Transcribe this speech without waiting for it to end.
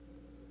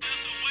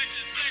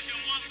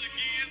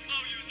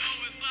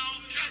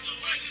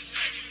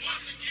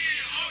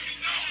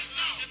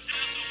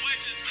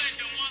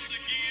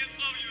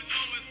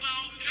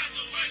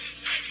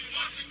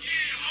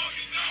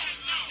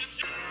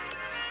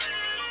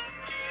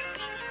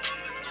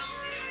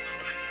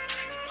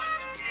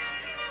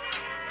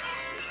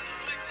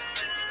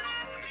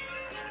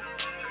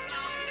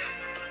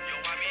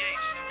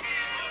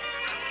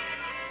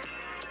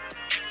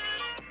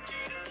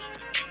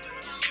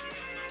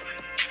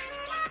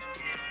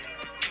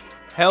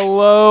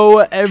Hello,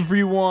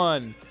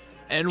 everyone,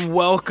 and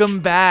welcome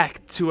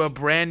back to a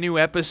brand new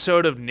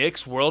episode of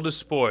Nick's World of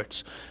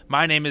Sports.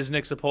 My name is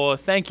Nick Sapola.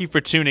 Thank you for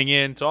tuning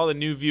in. To all the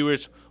new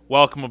viewers,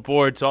 welcome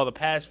aboard. To all the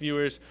past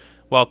viewers,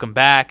 welcome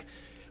back.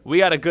 We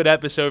got a good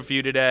episode for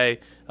you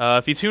today.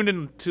 If you tuned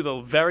in to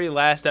the very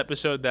last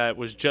episode that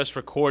was just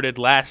recorded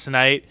last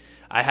night,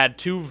 I had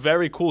two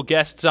very cool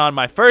guests on.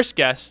 My first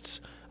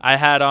guests I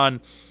had on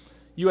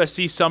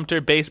USC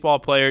Sumter baseball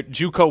player,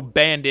 JUCO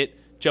Bandit,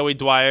 Joey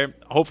Dwyer.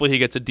 Hopefully he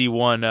gets a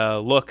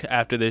D1 look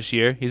after this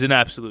year. He's an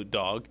absolute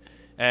dog.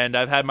 And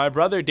I've had my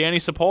brother, Danny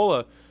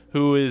Sapola,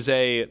 who is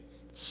a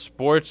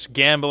sports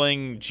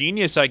gambling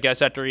genius, I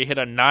guess, after he hit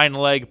a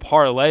 9-leg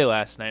parlay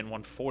last night and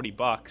won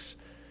 $40.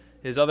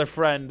 His other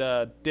friend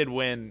did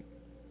win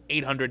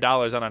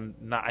 $800 on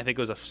I think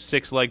it was a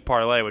 6-leg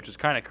parlay, which is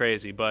kind of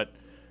crazy. But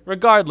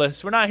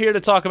regardless, we're not here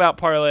to talk about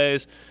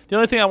parlays. The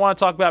only thing I want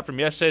to talk about from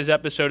yesterday's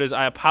episode is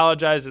I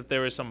apologize if there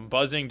was some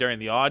buzzing during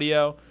the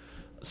audio.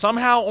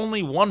 Somehow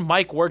only one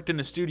mic worked in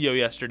the studio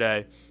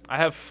yesterday. I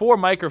have 4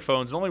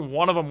 microphones, and only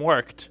one of them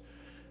worked.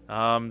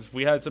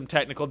 We had some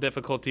technical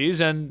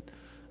difficulties, and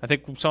I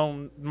think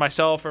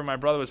myself or my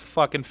brother was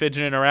fucking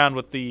fidgeting around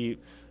with the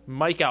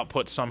mic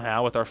output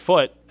somehow with our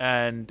foot,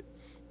 and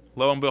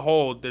lo and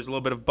behold, there's a little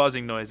bit of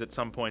buzzing noise at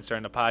some points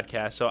during the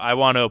podcast, so I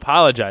want to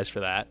apologize for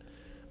that.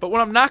 But what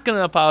I'm not going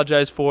to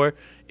apologize for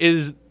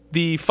is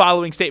the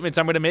following statements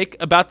I'm going to make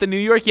about the New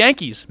York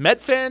Yankees.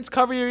 Met fans,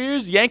 cover your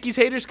ears. Yankees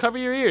haters, cover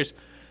your ears.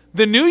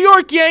 The New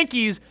York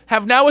Yankees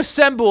have now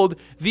assembled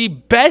the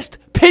best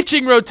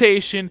pitching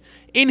rotation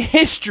in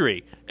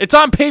history. It's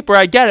on paper,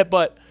 I get it,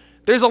 but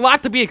there's a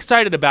lot to be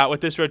excited about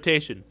with this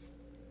rotation.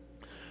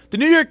 The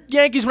New York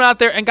Yankees went out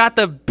there and got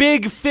the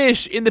big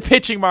fish in the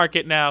pitching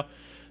market now.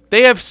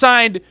 They have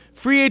signed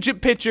free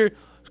agent pitcher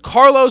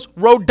Carlos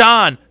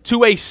RODON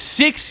to a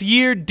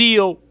 6-year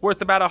deal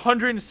worth about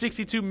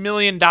 $162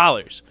 million.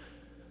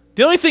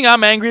 The only thing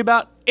I'm angry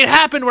about, it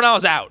happened when I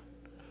was out.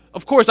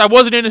 Of course, I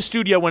wasn't in the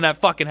studio when that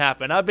fucking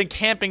happened. I've been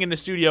camping in the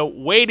studio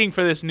waiting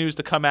for this news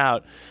to come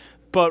out.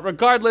 But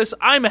regardless,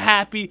 I'm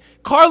happy.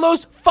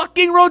 Carlos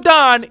fucking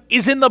RODON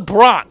is in the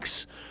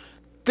Bronx.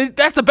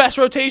 That's the best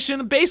rotation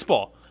in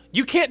baseball.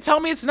 You can't tell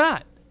me it's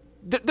not.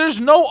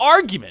 There's no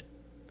argument.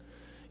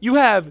 You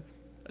have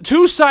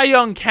 2 Cy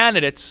Young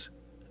candidates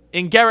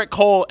in Garrett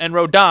Cole and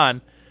RODON.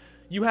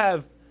 You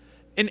have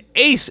an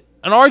ace,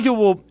 an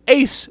arguable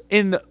ace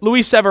in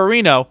Luis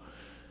Severino.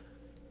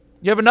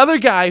 You have another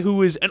guy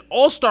who is an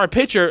all-star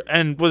pitcher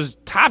and was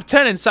top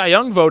 10 in Cy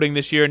Young voting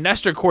this year,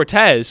 Nestor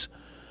Cortez.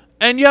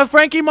 And you have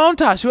Frankie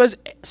Montas, who has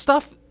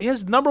stuff, he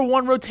has number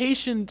 1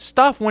 rotation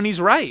stuff when he's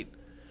right.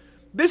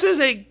 This is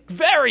a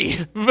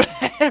very,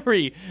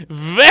 very,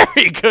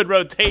 very good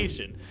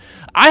rotation.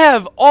 I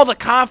have all the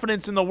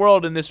confidence in the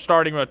world in this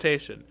starting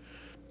rotation.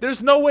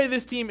 There's no way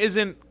this team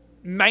isn't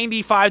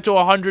 95 to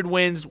 100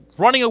 wins,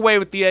 running away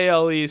with the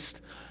AL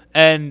East,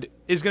 and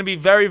is going to be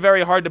very,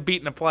 very hard to beat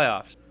in the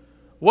playoffs.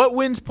 What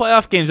wins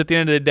playoff games at the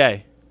end of the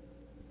day?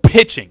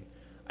 Pitching.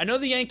 I know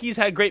the Yankees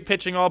had great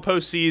pitching all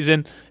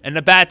postseason, and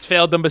the bats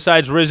failed them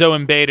besides Rizzo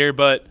and Bader,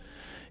 but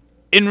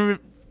in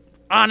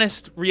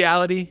honest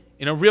reality,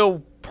 in a real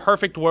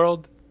perfect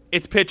world,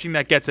 it's pitching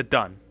that gets it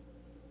done.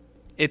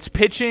 It's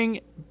pitching,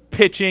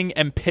 pitching,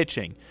 and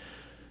pitching.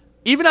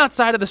 Even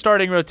outside of the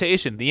starting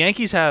rotation, the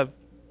Yankees have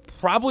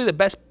probably the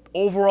best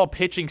overall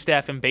pitching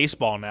staff in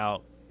baseball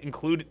now,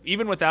 included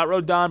even without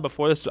RODON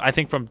before this, I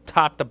think from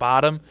top to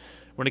bottom.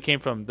 When it came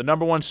from the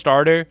number 1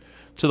 starter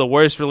to the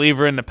worst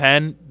reliever in the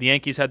pen, the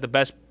Yankees had the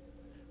best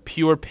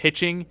pure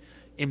pitching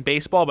in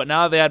baseball. But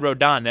now they had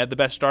RODON. They have the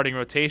best starting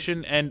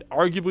rotation and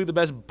arguably the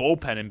best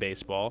bullpen in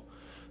baseball.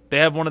 They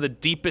have one of the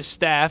deepest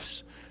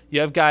staffs.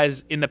 You have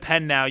guys in the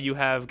pen now. You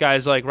have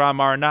guys like Ron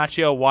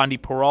Marinaccio, Wandy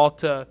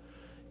Peralta.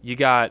 You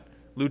got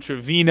Lou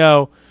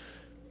Trevino,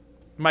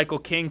 Michael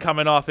King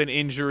coming off an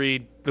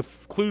injury. The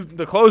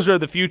closer of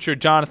the future,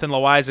 Jonathan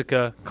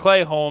Loáisiga,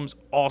 Clay Holmes,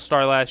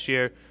 all-star last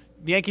year.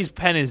 The Yankees'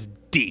 pen is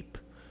deep,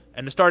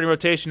 and the starting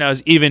rotation now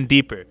is even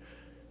deeper.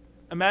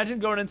 Imagine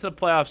going into the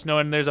playoffs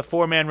knowing there's a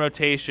 4-man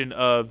rotation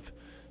of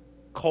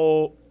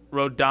Cole,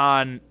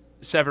 RODON,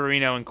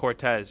 Severino, and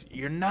Cortez.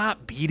 You're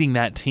not beating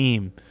that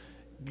team.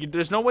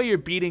 There's no way you're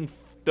beating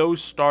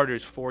those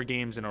starters 4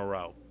 games in a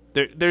row.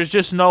 There's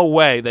just no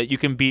way that you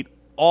can beat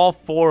all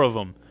 4 of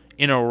them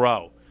in a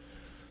row.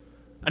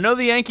 I know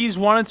the Yankees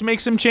wanted to make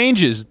some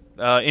changes.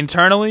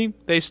 Internally,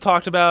 they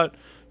talked about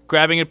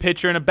grabbing a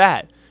pitcher and a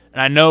bat.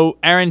 And I know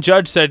Aaron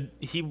Judge said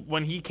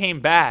when he came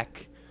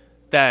back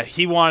that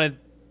he wanted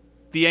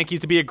the Yankees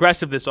to be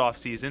aggressive this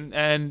offseason.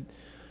 And,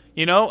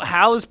 you know,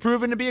 Hal has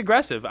proven to be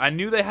aggressive. I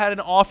knew they had an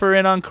offer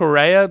in on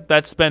Correa.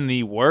 That's been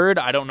the word.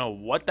 I don't know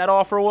what that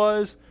offer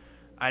was.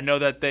 I know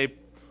that they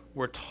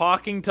were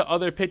talking to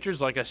other pitchers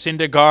like a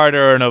Syndergaard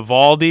or an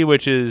Eovaldi,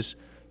 which is,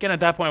 again,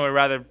 at that point, I would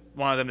rather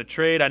wanted them to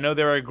trade. I know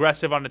they were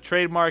aggressive on the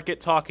trade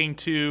market, talking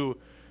to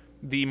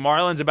the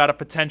Marlins about a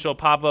potential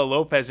Pablo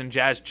Lopez and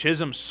Jazz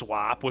Chisholm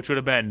swap, which would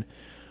have been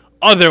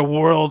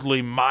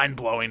otherworldly,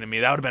 mind-blowing to me.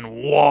 That would have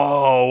been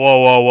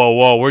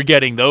whoa. We're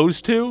getting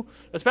those two,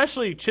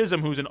 especially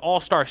Chisholm, who's an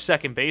all-star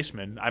second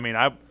baseman. I mean,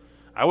 I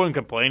wouldn't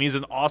complain. He's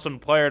an awesome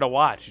player to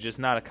watch. He's just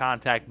not a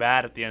contact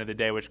bat at the end of the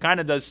day, which kind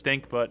of does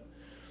stink, but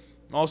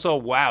also,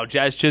 wow,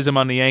 Jazz Chisholm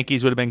on the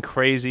Yankees would have been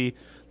crazy.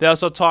 They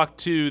also talked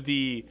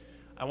to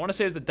I want to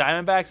say it's the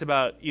Diamondbacks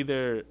about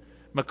either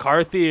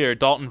McCarthy or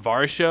Dalton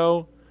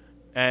Varsho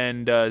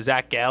and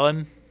Zach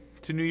Gallen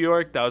to New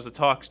York. That was the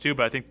talks too,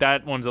 but I think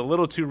that one's a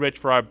little too rich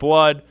for our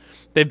blood.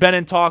 They've been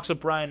in talks with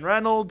Brian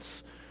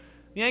Reynolds.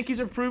 The Yankees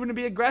are proven to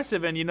be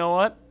aggressive, and you know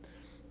what?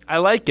 I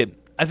like it.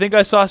 I think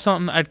I saw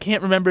something. I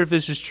can't remember if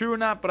this is true or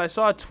not, but I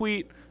saw a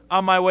tweet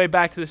on my way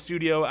back to the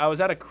studio. I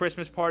was at a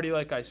Christmas party,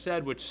 like I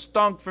said, which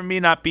stunk for me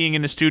not being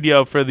in the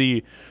studio for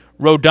the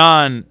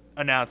RODON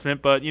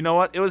announcement, but you know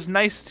what? It was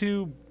nice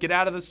to get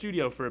out of the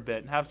studio for a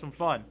bit and have some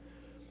fun.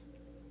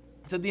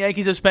 So the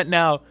Yankees have spent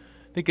now,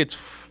 I think it's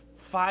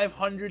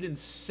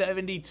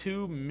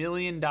 $572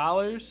 million,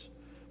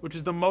 which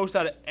is the most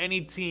out of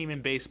any team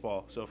in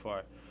baseball so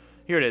far.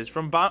 Here it is,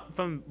 from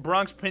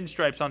Bronx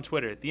Pinstripes on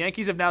Twitter. The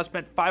Yankees have now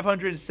spent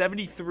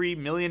 $573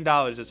 million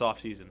this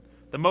offseason,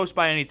 the most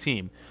by any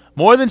team.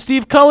 More than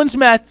Steve Cohen's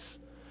Mets,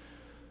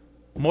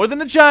 more than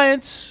the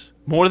Giants,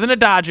 more than the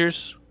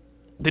Dodgers.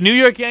 The New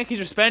York Yankees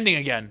are spending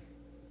again,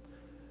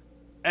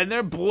 and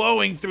they're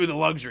blowing through the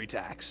luxury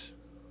tax.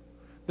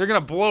 They're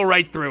going to blow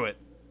right through it.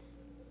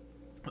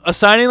 A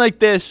signing like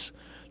this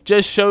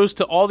just shows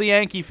to all the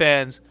Yankee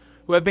fans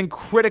who have been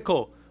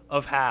critical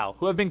of Hal,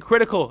 who have been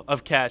critical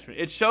of Cashman.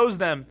 It shows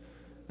them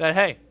that,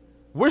 hey,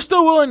 we're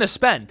still willing to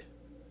spend,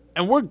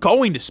 and we're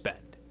going to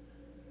spend.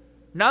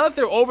 Now that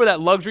they're over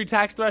that luxury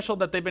tax threshold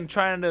that they've been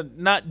trying to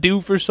not do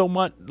for so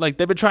much, like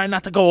they've been trying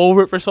not to go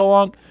over it for so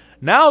long,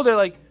 now they're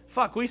like,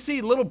 fuck, we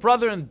see little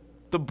brother in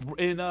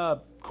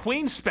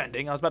Queens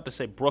spending. I was about to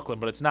say Brooklyn,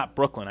 but it's not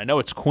Brooklyn. I know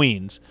it's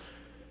Queens.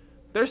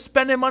 They're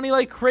spending money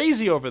like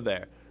crazy over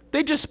there.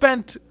 They just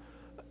spent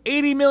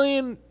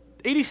 $86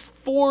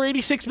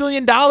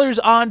 million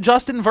on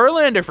Justin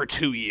Verlander for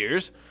 2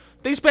 years.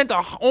 They spent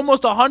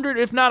almost 100,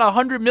 if not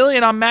 100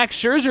 million on Max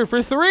Scherzer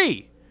for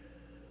 3.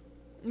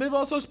 They've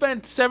also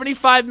spent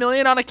 $75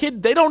 million on a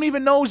kid they don't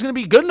even know who's going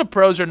to be good in the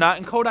pros or not,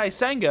 in Kodai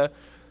Senga.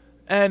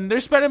 And they're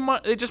spending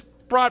money. They just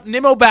brought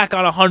Nimmo back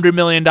on a $100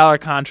 million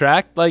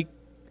contract. Like,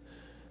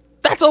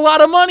 that's a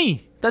lot of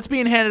money that's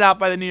being handed out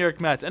by the New York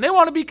Mets. And they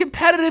want to be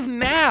competitive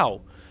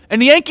now.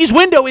 And the Yankees'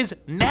 window is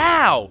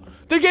now.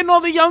 They're getting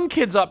all the young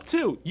kids up,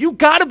 too. You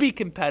got to be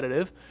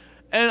competitive.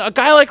 And a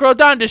guy like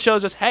Rodon just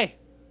shows us, hey,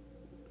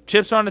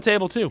 chips are on the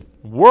table, too.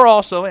 We're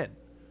also in.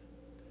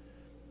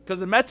 Because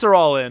the Mets are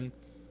all in.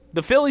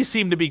 The Phillies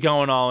seem to be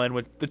going all in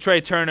with the Trey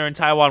Turner and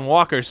Taijuan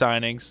Walker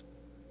signings.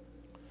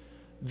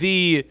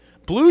 The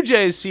Blue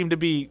Jays seem to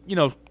be,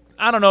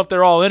 I don't know if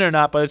they're all in or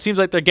not, but it seems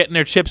like they're getting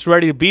their chips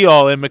ready to be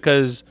all in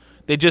because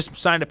they just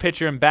signed a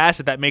pitcher in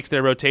Bassett that makes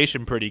their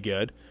rotation pretty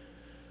good.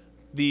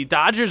 The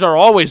Dodgers are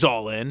always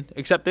all in,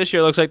 except this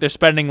year it looks like they're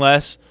spending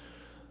less.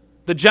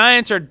 The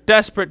Giants are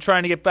desperate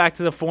trying to get back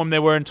to the form they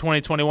were in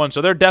 2021,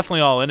 so they're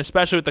definitely all in,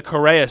 especially with the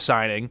Correa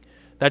signing.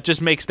 That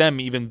just makes them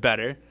even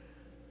better.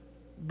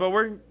 But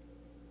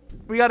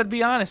we got to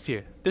be honest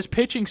here. This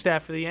pitching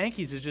staff for the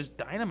Yankees is just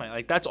dynamite.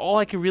 Like, that's all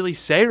I can really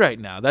say right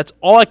now. That's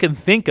all I can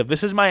think of.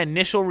 This is my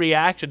initial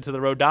reaction to the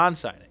Rodon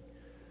signing.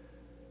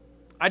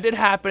 I did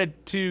happen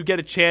to get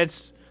a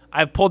chance.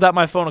 I pulled out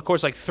my phone, of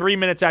course, like 3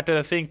 minutes after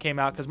the thing came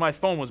out because my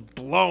phone was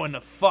blowing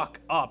the fuck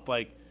up.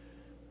 Like,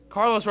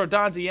 Carlos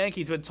Rodon's the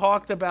Yankees been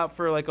talked about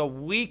for like a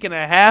week and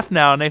a half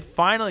now, and they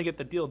finally get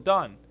the deal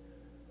done.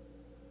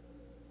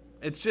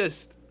 It's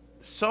just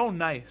so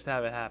nice to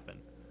have it happen.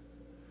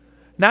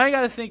 Now you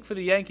got to think for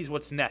the Yankees,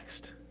 what's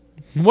next?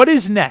 What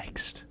is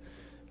next?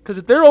 Because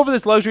if they're over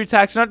this luxury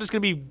tax, they're not just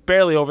going to be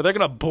barely over. They're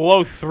going to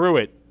blow through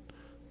it.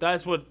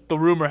 That's what the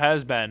rumor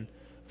has been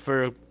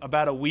for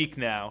about a week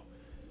now.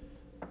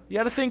 You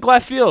got to think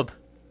left field.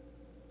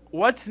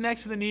 What's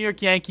next for the New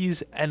York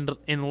Yankees? And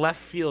in left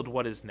field,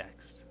 what is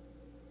next?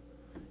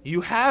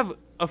 You have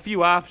a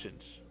few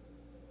options.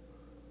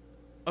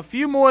 A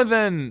few more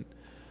than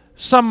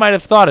some might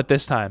have thought at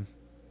this time.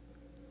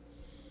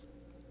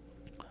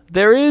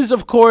 There is,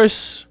 of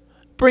course,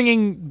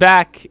 bringing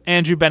back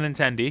Andrew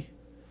Benintendi.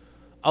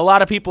 A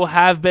lot of people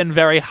have been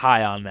very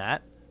high on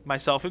that,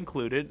 myself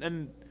included.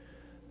 And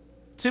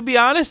to be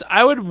honest,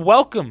 I would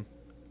welcome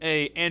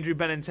a Andrew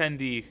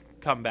Benintendi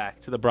comeback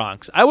to the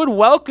Bronx. I would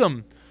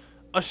welcome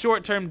a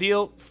short-term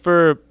deal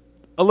for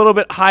a little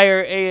bit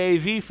higher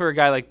AAV for a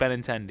guy like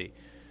Benintendi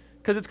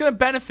because it's going to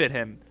benefit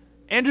him.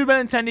 Andrew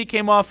Benintendi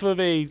came off of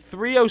a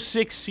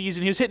 306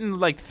 season. He was hitting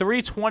like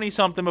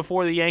 320-something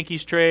before the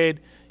Yankees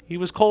trade. He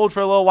was cold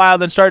for a little while,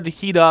 then started to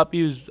heat up.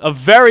 He was a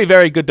very,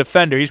 very good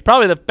defender. He's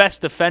probably the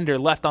best defender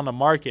left on the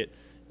market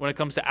when it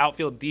comes to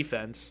outfield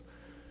defense.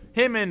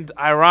 Him and,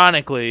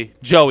 ironically,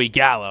 Joey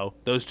Gallo.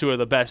 Those two are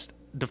the best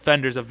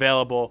defenders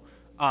available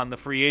on the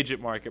free agent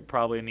market,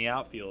 probably in the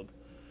outfield.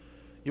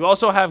 You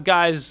also have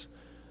guys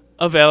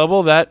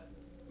available that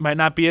might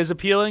not be as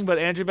appealing, but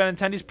Andrew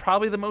Benintendi's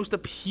probably the most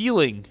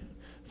appealing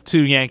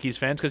to Yankees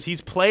fans because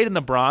he's played in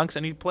the Bronx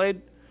and he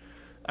played,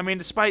 I mean,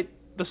 despite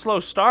the slow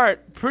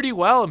start, pretty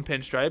well in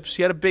pinstripes.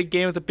 He had a big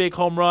game with a big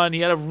home run.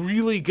 He had a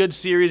really good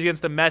series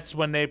against the Mets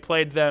when they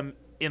played them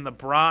in the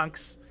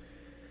Bronx.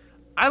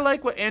 I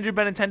like what Andrew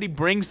Benintendi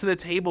brings to the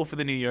table for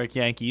the New York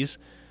Yankees.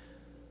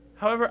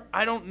 However,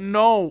 I don't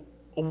know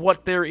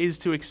what there is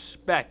to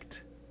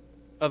expect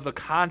of the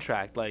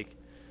contract. Like,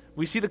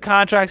 we see the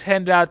contracts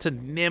handed out to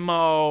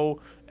Nimmo,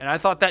 and I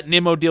thought that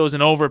Nimmo deal was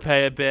an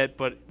overpay a bit,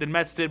 but the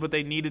Mets did what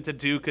they needed to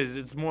do because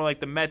it's more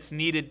like the Mets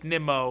needed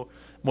Nimmo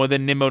more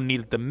than Nimmo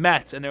needed the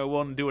Mets, and they were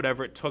willing to do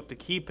whatever it took to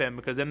keep him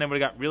because then they would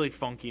have got really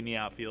funky in the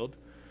outfield.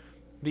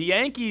 The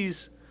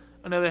Yankees,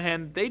 on the other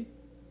hand, they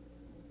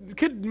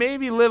could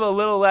maybe live a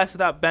little less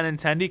without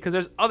Benintendi because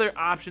there's other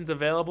options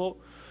available.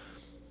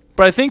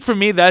 But I think for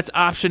me, that's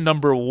option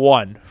number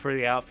one for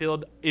the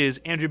outfield is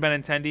Andrew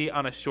Benintendi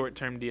on a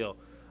short-term deal.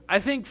 I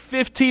think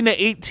 15 to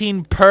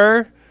 18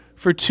 per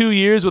for 2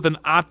 years with an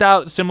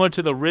opt-out similar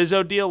to the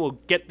Rizzo deal will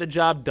get the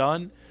job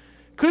done.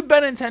 Could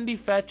Benintendi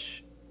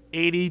fetch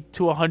 80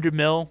 to 100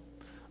 mil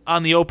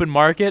on the open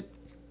market?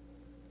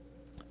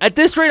 At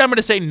this rate, I'm going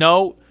to say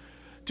no,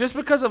 just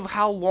because of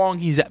how long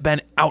he's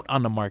been out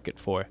on the market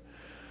for.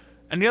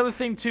 And the other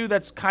thing, too,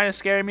 that's kind of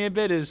scaring me a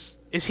bit is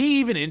he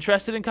even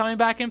interested in coming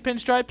back in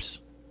pinstripes?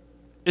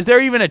 Is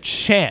there even a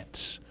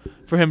chance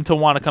for him to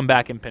want to come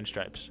back in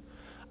pinstripes?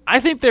 I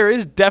think there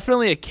is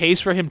definitely a case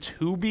for him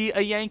to be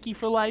a Yankee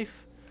for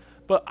life,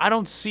 but I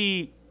don't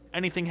see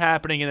anything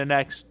happening in the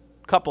next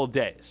couple of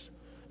days.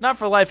 Not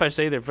for life, I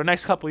say there, for the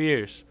next couple of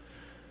years.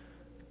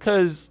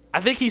 Because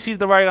I think he sees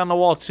the writing on the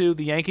wall, too.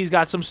 The Yankees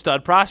got some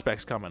stud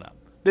prospects coming up.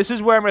 This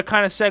is where I'm going to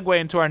kind of segue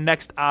into our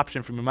next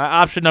option for me. My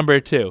option number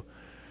 2.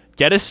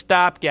 Get a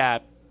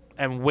stopgap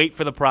and wait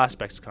for the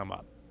prospects to come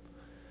up.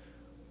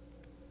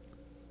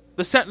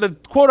 The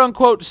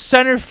quote-unquote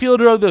center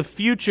fielder of the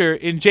future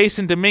in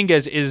Jason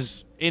Dominguez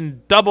is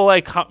in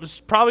Double-A,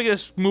 probably going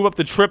to move up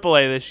to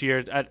Triple-A this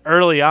year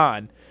early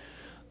on.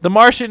 The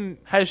Martian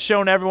has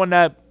shown everyone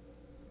that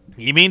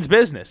he means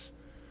business.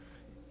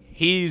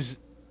 He's,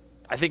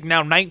 I think,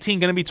 now 19,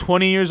 going to be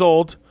 20 years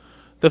old.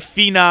 The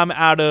phenom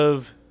out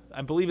of,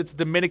 I believe it's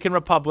the Dominican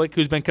Republic,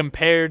 who's been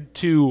compared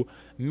to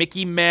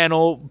Mickey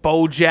Mantle,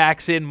 Bo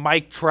Jackson,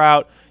 Mike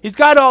Trout. He's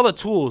got all the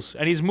tools,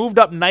 and he's moved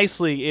up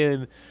nicely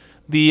in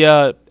the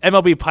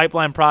MLB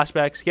pipeline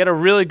prospects. He had a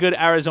really good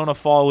Arizona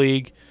Fall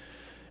League.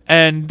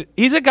 And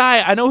he's a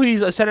guy, I know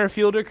he's a center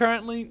fielder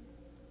currently,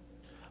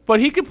 but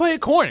he can play a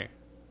corner.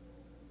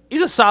 He's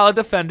a solid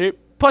defender.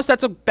 Plus,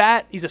 that's a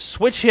bat. He's a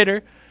switch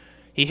hitter.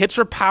 He hits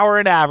for power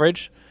and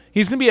average.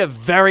 He's going to be a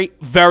very,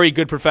 very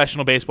good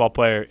professional baseball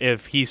player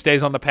if he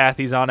stays on the path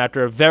he's on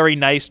after a very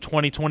nice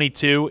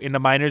 2022 in the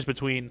minors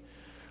between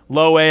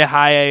low A,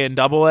 high A, and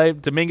double A.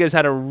 Dominguez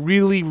had a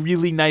really,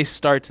 really nice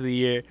start to the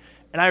year,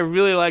 and I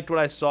really liked what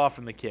I saw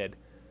from the kid.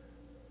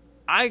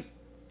 I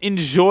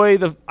enjoy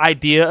the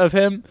idea of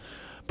him,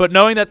 but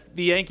knowing that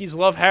the Yankees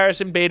love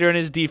Harrison Bader and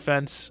his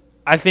defense,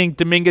 I think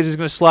Dominguez is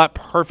going to slot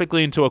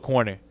perfectly into a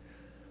corner.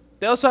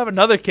 They also have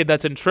another kid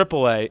that's in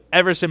AAA,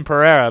 Everson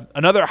Pereira,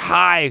 another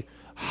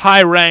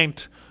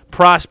high-ranked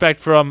prospect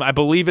from, I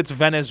believe it's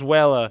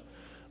Venezuela,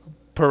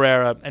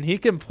 Pereira, and he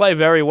can play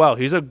very well.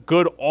 He's a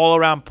good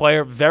all-around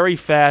player, very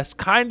fast,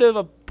 kind of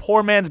a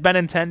poor man's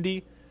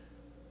Benintendi.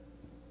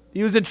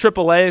 He was in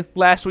AAA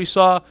last we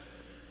saw.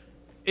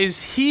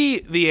 Is he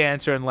the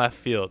answer in left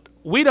field?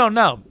 We don't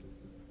know.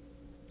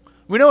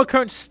 We know what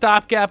current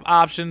stopgap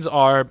options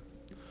are.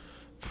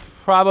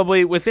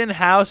 Probably within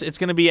house, it's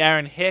going to be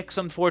Aaron Hicks,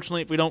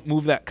 unfortunately, if we don't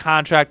move that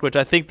contract, which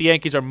I think the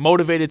Yankees are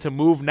motivated to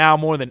move now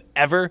more than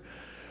ever.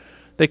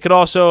 They could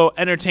also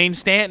entertain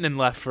Stanton in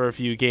left for a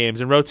few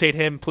games and rotate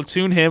him,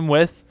 platoon him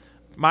with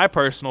my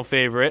personal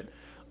favorite,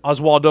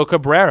 Oswaldo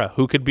Cabrera,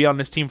 who could be on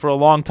this team for a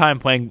long time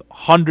playing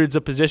hundreds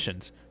of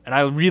positions. And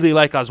I really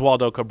like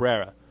Oswaldo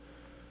Cabrera.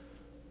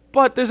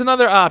 But there's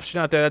another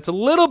option out there that's a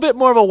little bit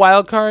more of a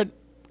wild card,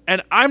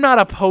 and I'm not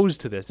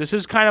opposed to this. This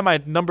is kind of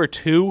my number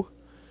 2.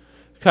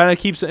 Kind of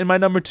keeps it in my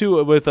number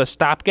 2 with a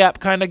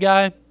stopgap kind of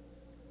guy.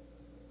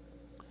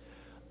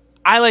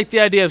 I like the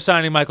idea of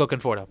signing Michael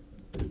Conforto.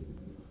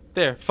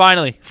 There,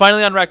 finally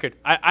on record.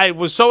 I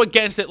was so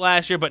against it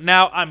last year, but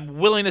now I'm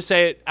willing to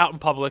say it out in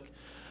public.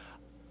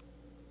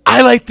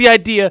 I like the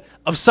idea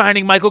of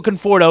signing Michael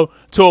Conforto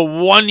to a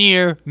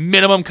 1-year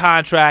minimum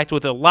contract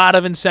with a lot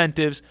of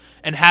incentives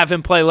and have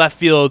him play left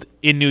field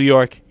in New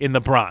York in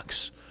the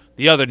Bronx.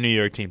 The other New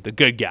York team, the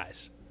good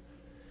guys.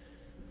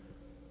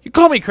 You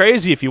call me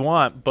crazy if you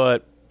want,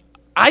 but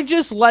I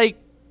just like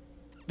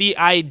the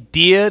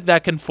idea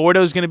that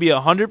Conforto is going to be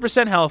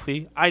 100%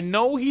 healthy. I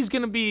know he's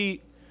going to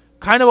be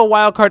kind of a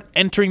wild card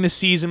entering the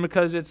season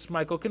because it's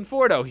Michael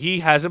Conforto.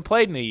 He hasn't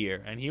played in a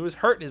year, and he was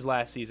hurt his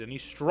last season. He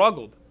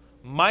struggled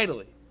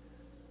mightily.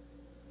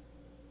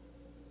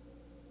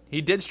 He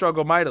did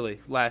struggle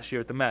mightily last year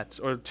with the Mets,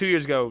 or 2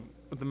 years ago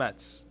with the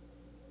Mets.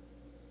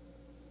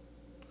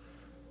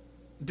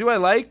 Do I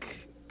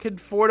like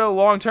Conforto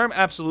long-term?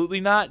 Absolutely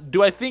not.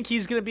 Do I think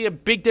he's going to be a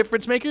big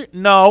difference maker?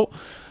 No,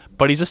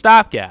 but he's a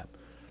stopgap.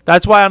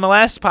 That's why on the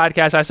last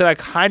podcast I said I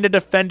kind of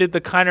defended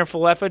the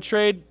Kiner-Falefa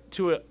trade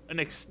to an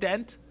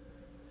extent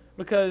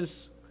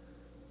because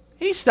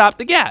he stopped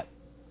the gap.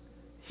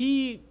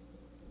 He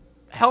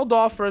held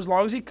off for as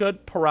long as he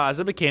could.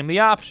 Peraza became the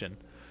option.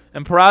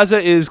 And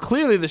Peraza is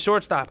clearly the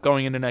shortstop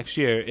going into next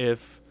year.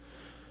 If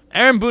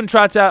Aaron Boone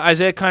trots out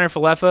Isaiah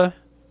Kiner-Falefa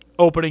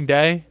opening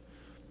day,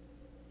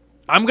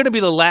 I'm going to be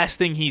the last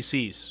thing he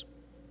sees.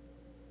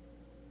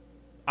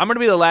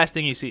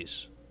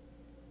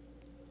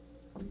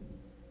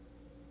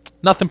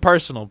 Nothing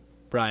personal,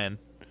 Brian.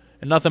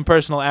 And nothing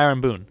personal,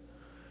 Aaron Boone.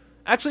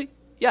 Actually,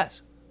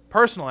 yes.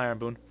 Personal, Aaron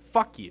Boone.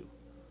 Fuck you.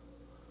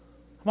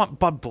 I want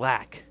Bud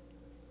Black.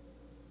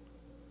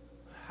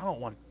 I don't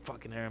want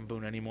fucking Aaron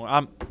Boone anymore.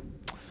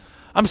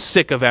 I'm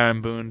sick of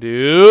Aaron Boone,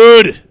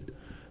 dude.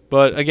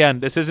 But again,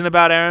 this isn't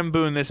about Aaron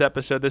Boone this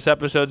episode. This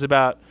episode's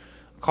about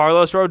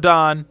Carlos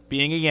Rodon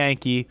being a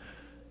Yankee.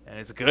 And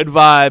it's good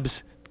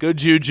vibes, good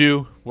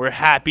juju. We're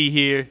happy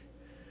here.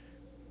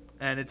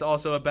 And it's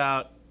also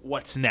about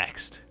what's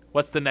next.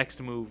 What's the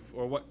next move,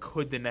 or what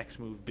could the next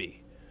move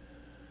be?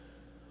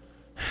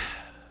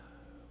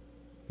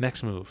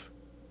 Next move.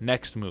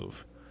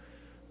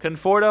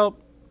 Conforto,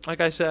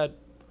 like I said,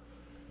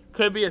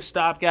 could be a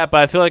stopgap,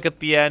 but I feel like at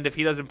the end, if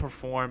he doesn't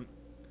perform,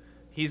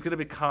 he's going to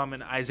become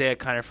an Isaiah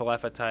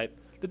Kiner-Falefa type.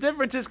 The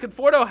difference is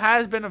Conforto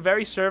has been a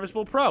very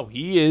serviceable pro.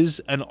 He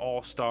is an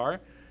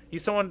all-star.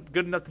 He's someone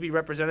good enough to be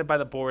represented by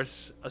the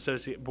Boris's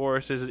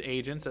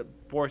agents,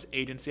 Boris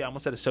agency. I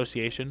almost said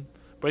association,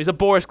 but he's a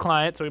Boris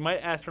client, so he might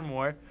ask for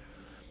more.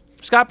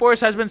 Scott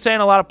Boris has been saying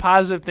a lot of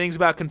positive things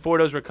about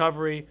Conforto's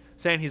recovery,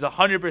 saying he's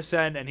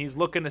 100% and he's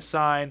looking to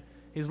sign.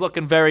 He's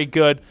looking very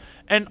good,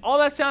 and all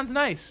that sounds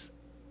nice.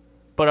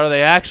 But are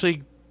they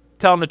actually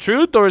telling the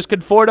truth, or is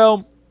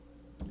Conforto,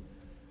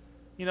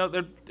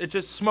 it's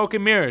just smoke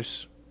and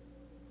mirrors?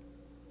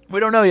 We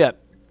don't know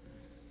yet.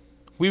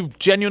 We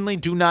genuinely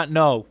do not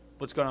know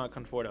what's going on with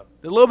Conforto.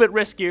 They're a little bit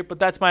riskier, but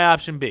that's my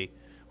option B,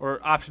 or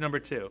option number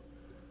 2.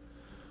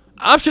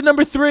 Option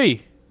number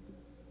 3,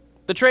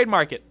 the trade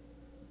market.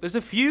 There's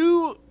a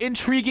few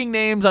intriguing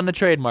names on the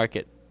trade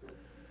market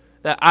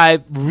that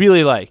I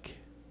really like.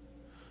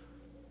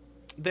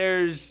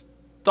 There's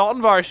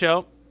Dalton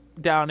Varsho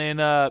down in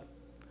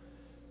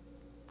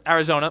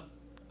Arizona.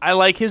 I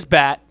like his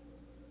bat.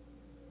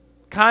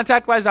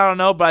 Contact-wise, I don't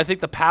know, but I think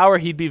the power,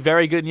 he'd be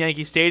very good in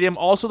Yankee Stadium.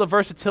 Also, the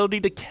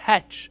versatility to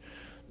catch.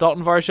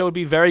 Dalton Varsho would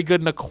be very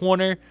good in the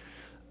corner.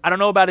 I don't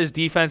know about his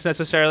defense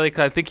necessarily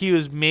because I think he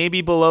was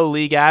maybe below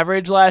league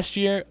average last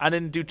year. I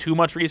didn't do too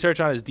much research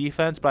on his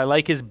defense, but I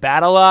like his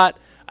bat a lot.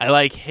 I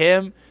like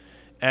him,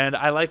 and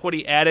I like what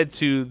he added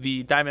to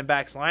the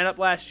Diamondbacks lineup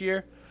last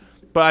year.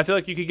 But I feel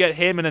like you could get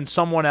him and then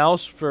someone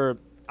else for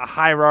a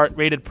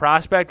high-rated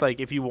prospect. Like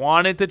if you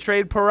wanted to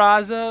trade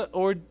Peraza,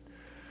 or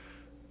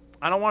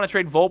I don't want to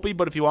trade Volpe,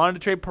 but if you wanted to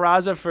trade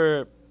Peraza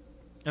for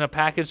in a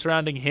package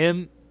surrounding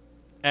him,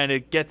 and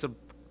it gets a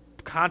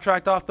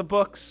contract off the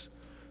books,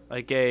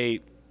 like a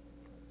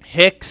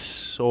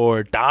Hicks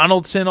or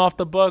Donaldson off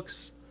the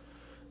books,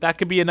 that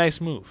could be a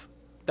nice move.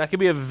 That could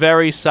be a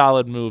very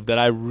solid move that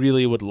I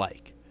really would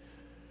like.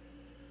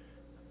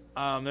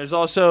 There's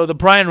also the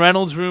Brian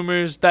Reynolds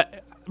rumors.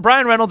 That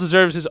Brian Reynolds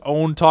deserves his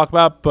own talk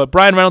about, but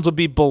Brian Reynolds will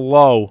be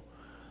below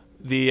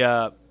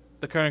the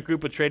current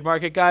group of trade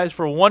market guys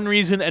for one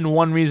reason and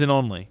one reason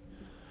only.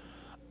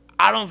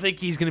 I don't think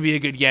he's going to be a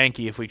good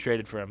Yankee if we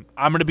traded for him.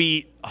 I'm going to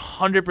be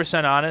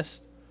 100%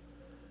 honest.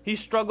 He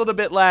struggled a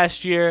bit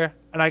last year,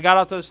 and I got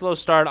off to a slow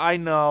start. I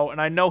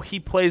know he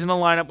plays in a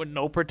lineup with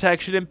no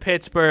protection in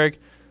Pittsburgh.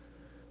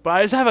 But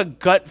I just have a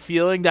gut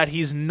feeling that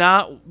he's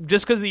not,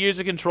 just because of the years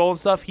of control and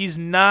stuff, he's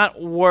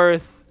not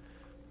worth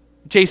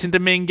Jason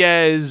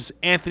Dominguez,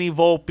 Anthony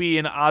Volpe,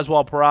 and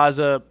Oswald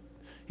Peraza.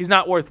 He's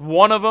not worth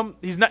one of them.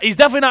 He's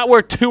definitely not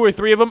worth 2 or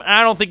 3 of them, and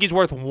I don't think he's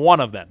worth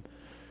one of them.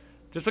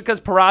 Just because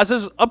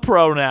Peraza's a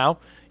pro now,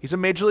 he's a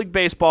Major League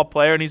Baseball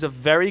player, and he's a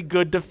very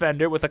good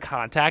defender with a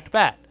contact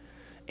bat.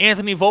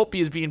 Anthony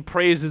Volpe is being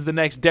praised as the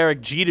next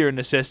Derek Jeter in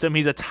the system.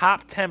 He's a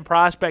top 10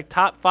 prospect,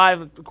 top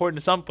 5 according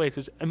to some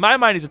places. In my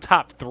mind, he's a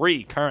top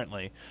 3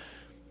 currently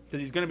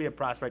because he's going to be a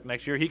prospect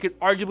next year. He could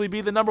arguably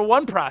be the number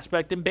 1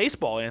 prospect in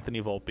baseball,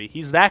 Anthony Volpe.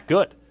 He's that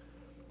good.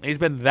 He's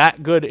been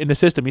that good in the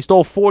system. He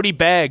stole 40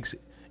 bags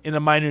in the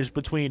minors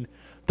between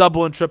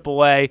Double and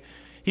Triple A.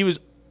 He was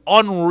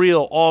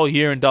unreal all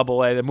year in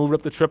Double A. Then moved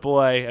up to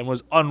Triple A and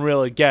was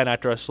unreal again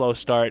after a slow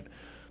start.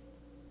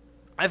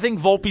 I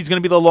think Volpe's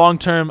going to be the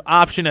long-term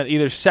option at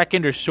either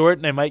second or short,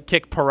 and they might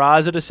kick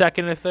Peraza to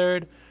second or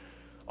third.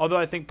 Although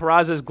I think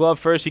Peraza's glove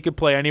first, he could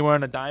play anywhere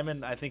on a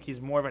diamond. I think he's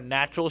more of a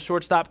natural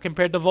shortstop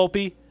compared to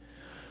Volpe.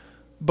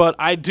 But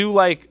I do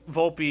like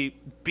Volpe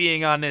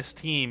being on this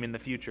team in the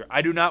future.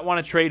 I do not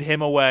want to trade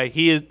him away.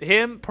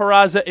 Him,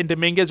 Peraza, and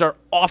Dominguez are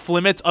off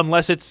limits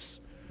unless it's,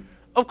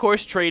 of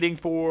course, trading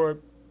for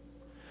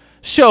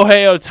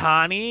Shohei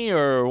Ohtani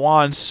or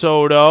Juan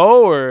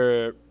Soto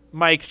or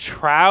Mike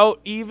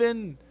Trout,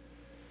 even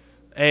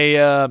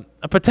a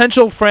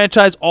potential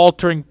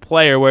franchise-altering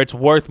player where it's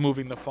worth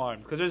moving the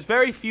farm. Because there's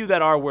very few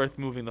that are worth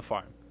moving the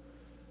farm.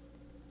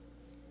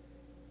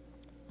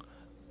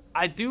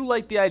 I do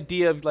like the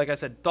idea of, like I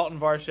said, Dalton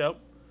Varsho.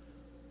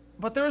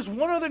 But there is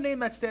one other name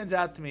that stands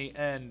out to me,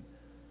 and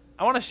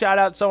I want to shout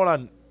out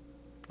someone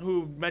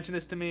who mentioned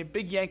this to me.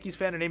 Big Yankees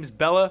fan. Her name is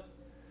Bella.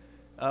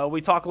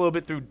 We talk a little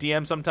bit through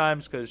DM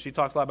sometimes because she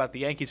talks a lot about the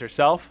Yankees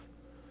herself.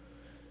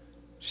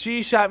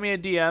 She shot me a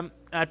DM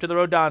after the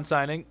RODON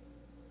signing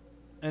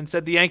and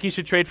said the Yankees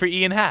should trade for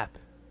Ian Happ.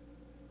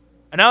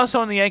 And that was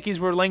someone the Yankees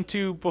were linked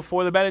to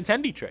before the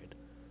Benintendi trade.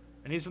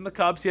 And he's from the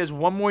Cubs. He has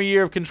one more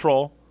year of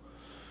control.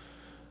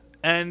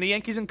 And the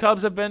Yankees and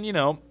Cubs have been,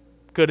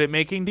 good at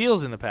making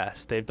deals in the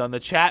past. They've done the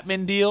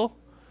Chapman deal.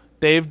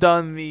 They've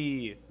done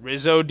the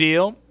Rizzo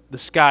deal. The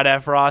Scott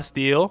Efros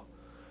deal.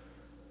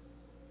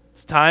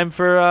 It's time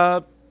for,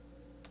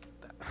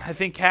 I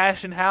think,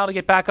 Cash and Hal to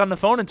get back on the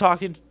phone and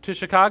talking to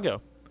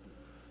Chicago.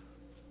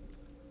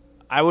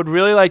 I would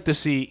really like to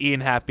see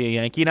Ian Happ be a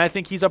Yankee, and I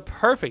think he's a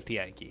perfect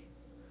Yankee.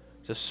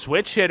 He's a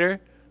switch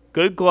hitter,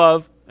 good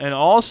glove, an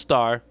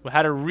all-star, who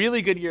had a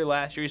really good year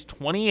last year. He's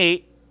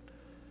 28.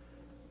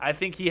 I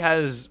think he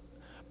has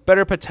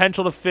better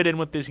potential to fit in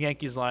with this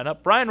Yankees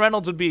lineup. Brian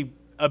Reynolds would be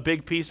a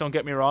big piece, don't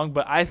get me wrong,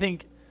 but I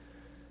think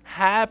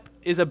Happ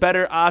is a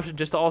better option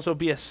just to also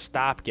be a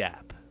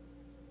stopgap.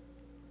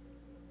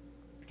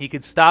 He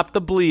could stop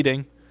the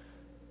bleeding,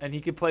 and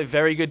he could play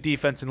very good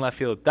defense in left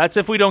field. That's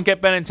if we don't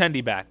get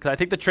Benintendi back, because I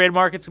think the trade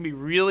market's going to be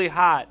really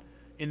hot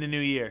in the new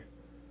year.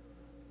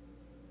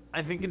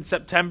 I think in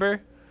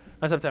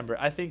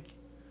I think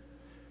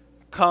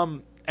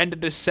come end of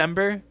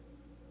December,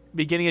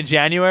 beginning of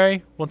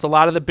January, once a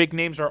lot of the big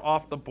names are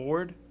off the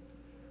board,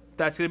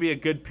 that's going to be a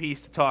good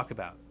piece to talk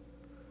about,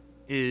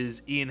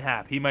 is Ian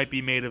Happ. He might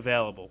be made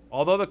available.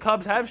 Although the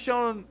Cubs have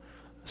shown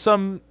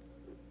some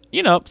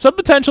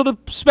potential to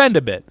spend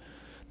a bit.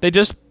 They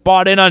just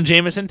bought in on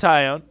Jamison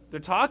Tyone. They're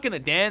talking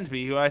to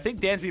Dansby, who I think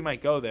Dansby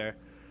might go there.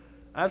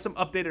 I have some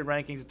updated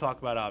rankings to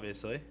talk about,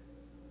 obviously.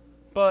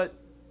 But,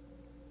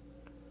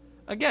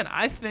 again,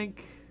 I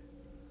think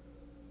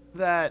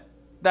that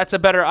that's a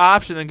better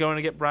option than going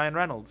to get Brian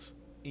Reynolds,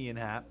 Ian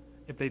Happ,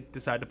 if they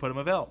decide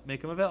to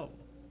make him available.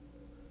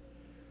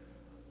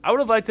 I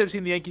would have liked to have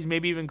seen the Yankees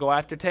maybe even go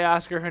after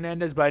Teoscar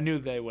Hernandez, but I knew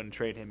they wouldn't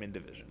trade him in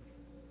division.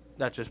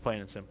 That's just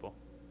plain and simple.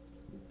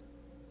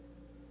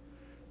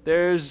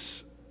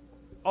 There's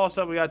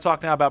also, we got to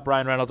talk now about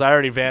Brian Reynolds. I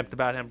already vamped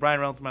about him. Brian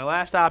Reynolds, my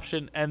last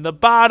option, and the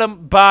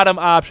bottom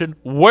option,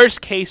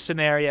 worst case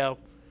scenario.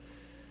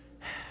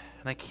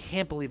 And I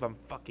can't believe I'm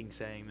fucking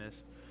saying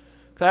this.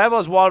 Because I have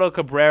Oswaldo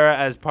Cabrera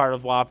as part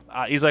of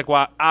he's like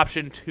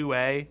option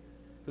 2A.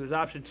 There's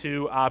option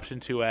 2, option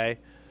 2A.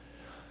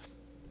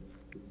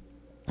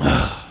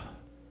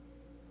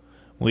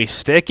 We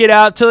stick it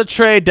out to the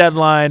trade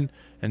deadline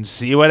and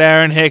see what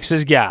Aaron Hicks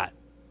has got.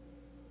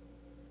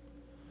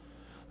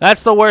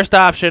 That's the worst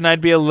option.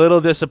 I'd be a little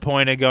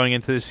disappointed going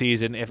into the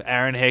season if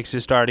Aaron Hicks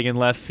is starting in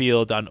left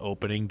field on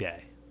opening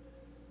day.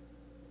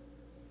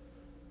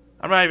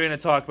 I'm not even going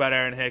to talk about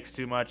Aaron Hicks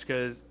too much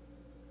because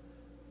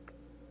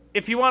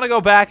if you want to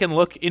go back and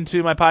look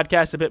into my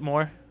podcast a bit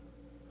more,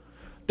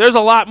 there's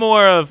a lot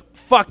more of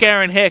fuck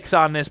Aaron Hicks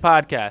on this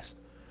podcast.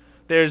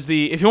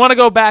 If you want to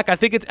go back, I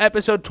think it's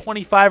episode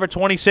 25 or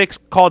 26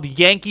 called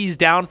Yankees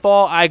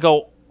Downfall. I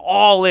go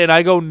all in.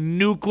 I go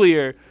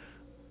nuclear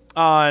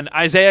on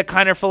Isaiah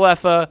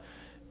Kiner-Falefa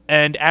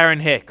and Aaron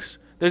Hicks.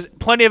 There's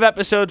plenty of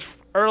episodes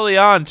early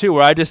on, too,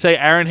 where I just say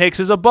Aaron Hicks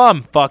is a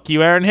bum. Fuck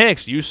you, Aaron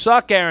Hicks. You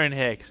suck, Aaron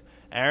Hicks.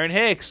 Aaron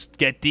Hicks,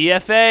 get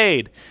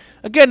DFA'd.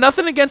 Again,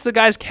 nothing against the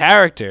guy's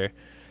character,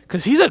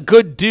 because he's a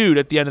good dude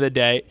at the end of the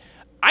day.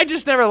 I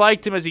just never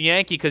liked him as a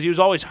Yankee because he was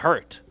always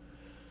hurt.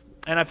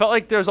 And I felt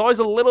like there was always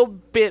a little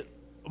bit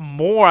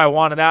more I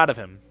wanted out of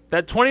him.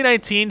 That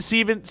 2019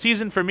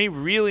 season for me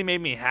really made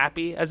me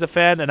happy as a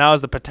fan, and that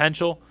was the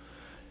potential.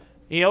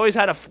 He always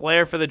had a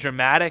flair for the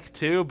dramatic,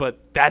 too, but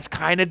that's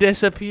kind of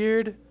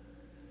disappeared.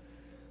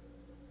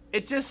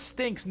 It just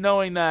stinks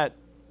knowing that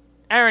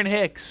Aaron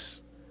Hicks,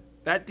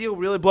 that deal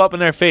really blew up in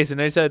their face, and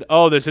they said,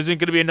 oh, this isn't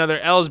going to be another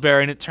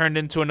Ellsbury, and it turned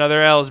into another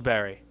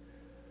Ellsbury.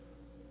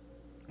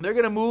 They're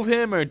going to move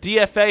him or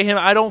DFA him.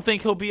 I don't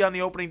think he'll be on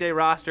the opening day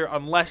roster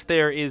unless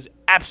there is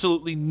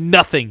absolutely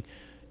nothing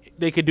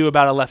they could do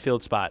about a left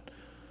field spot.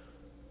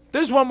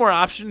 There's one more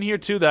option here,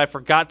 too, that I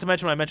forgot to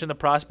mention when I mentioned the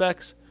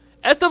prospects.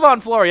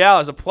 Estevan Florial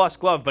is a plus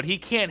glove, but he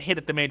can't hit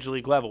at the major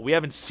league level. We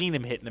haven't seen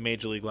him hit in the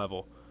major league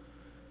level.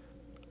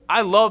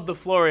 I love the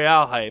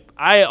Florial hype.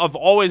 I have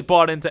always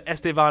bought into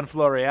Estevan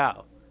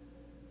Florial.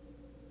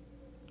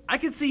 I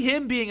could see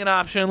him being an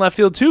option in left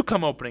field, too,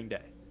 come opening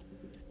day.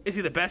 Is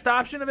he the best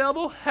option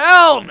available?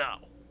 Hell no.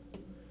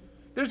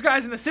 There's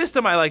guys in the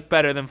system I like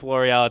better than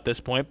Florial at this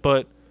point,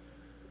 but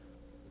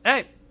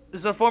hey,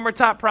 this is a former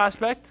top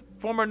prospect,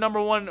 former number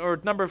 1 or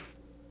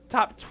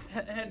top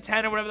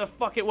 10 or whatever the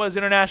fuck it was,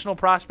 international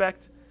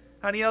prospect.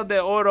 Haniel de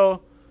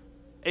Oro,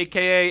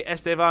 a.k.a.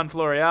 Estevan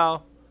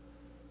Florial.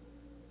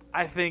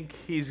 I think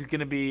he's going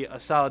to be a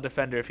solid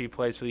defender if he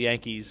plays for the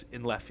Yankees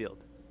in left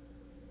field.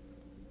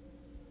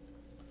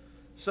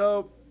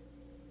 So,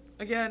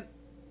 again,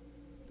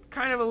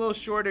 kind of a little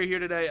shorter here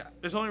today.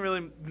 There's only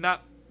really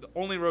not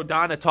only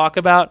RODON to talk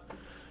about.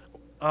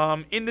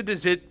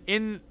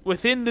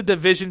 Within the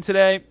division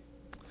today,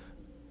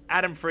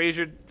 Adam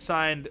Frazier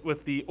signed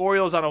with the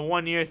Orioles on a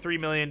 1-year, $3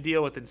 million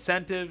deal with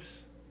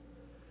incentives.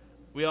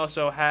 We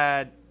also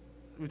had,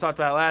 we talked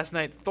about it last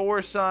night,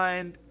 Thor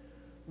signed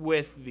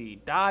with the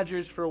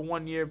Dodgers for a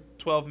 1-year,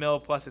 $12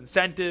 million plus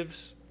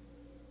incentives.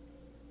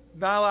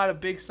 Not a lot of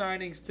big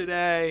signings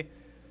today.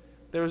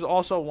 There was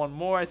also one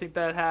more, I think,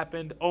 that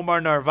happened.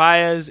 Omar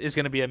Narvaez is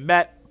going to be a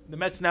Met. The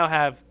Mets now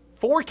have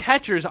 4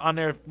 catchers on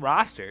their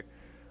roster,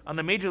 on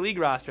the Major League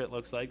roster, it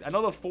looks like. I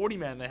know the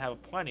 40-man, they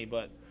have plenty,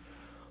 but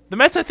the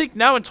Mets, I think,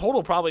 now in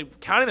total, probably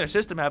counting their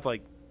system, have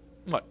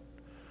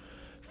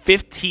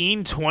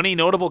 15, 20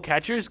 notable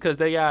catchers because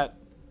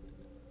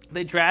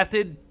they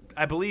drafted,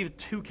 I believe,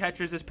 2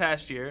 catchers this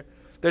past year.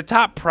 Their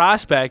top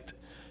prospect,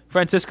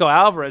 Francisco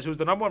Alvarez, who's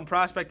the number 1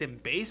 prospect in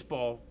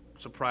baseball,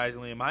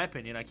 surprisingly, in my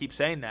opinion, I keep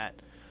saying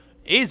that,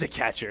 is a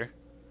catcher.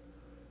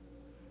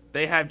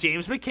 They have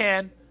James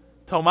McCann,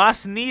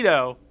 Tomas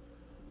Nido.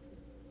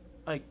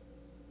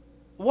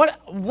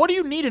 What do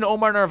you need in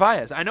Omar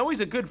Narvaez? I know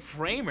he's a good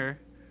framer,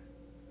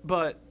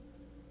 but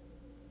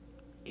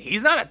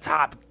he's not a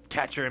top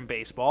catcher in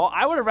baseball.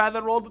 I would have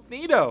rather rolled with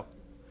Nido.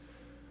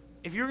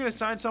 If you're going to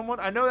sign someone,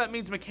 I know that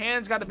means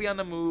McCann's got to be on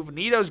the move,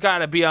 Nido's got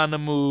to be on the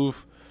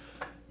move,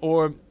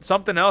 or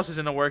something else is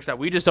in the works that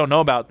we just don't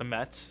know about the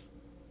Mets.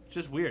 It's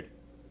just weird.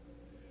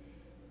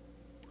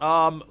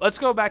 Let's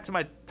go back to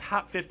my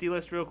top 50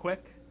 list real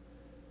quick.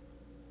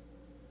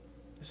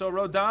 So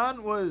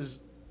RODON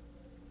was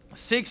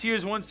 6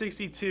 years,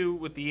 162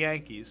 with the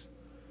Yankees.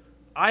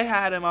 I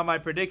had him on my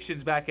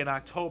predictions back in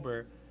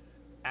October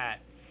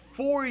at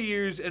 4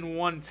 years and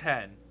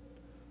 110.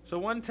 So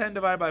 110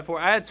 divided by 4.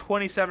 I had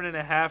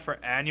 27.5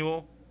 for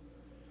annual.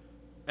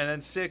 And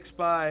then 6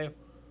 by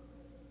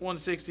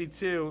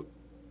 162,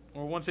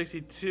 or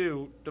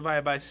 162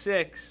 divided by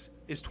 6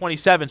 is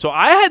 27. So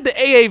I had the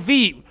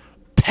AAV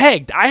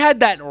pegged. I had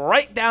that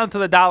right down to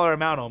the dollar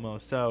amount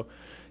almost. So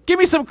give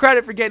me some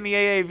credit for getting the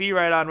AAV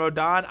right on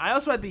RODON. I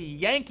also had the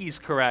Yankees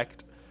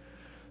correct.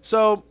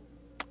 So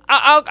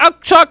I'll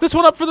chalk this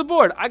one up for the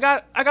board. I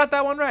got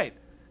that one right.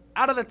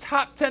 Out of the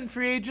top 10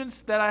 free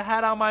agents that I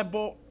had on my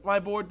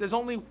board, there's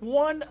only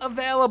one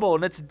available,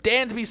 and it's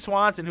Dansby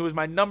Swanson, who was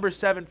my number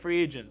 7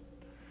 free agent.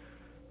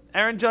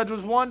 Aaron Judge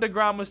was 1,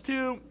 DeGrom was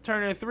 2,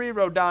 Turner 3,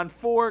 RODON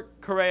 4,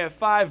 Correa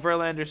 5,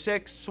 Verlander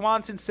 6,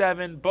 Swanson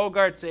 7,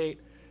 Bogarts 8,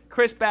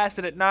 Chris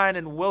Bassett at 9,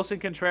 and Wilson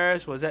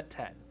Contreras was at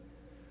 10.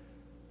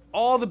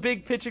 All the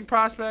big pitching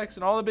prospects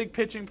and all the big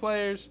pitching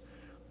players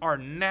are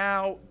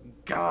now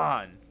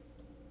gone.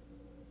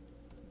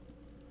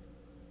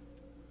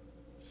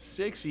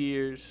 6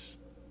 years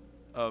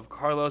of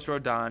Carlos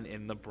Rodon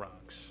in the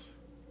Bronx.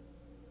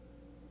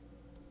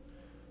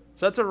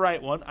 So that's a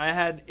right one. I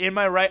had in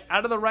my right,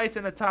 out of the rights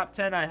in the top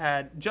 10, I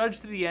had Judge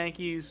to the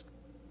Yankees.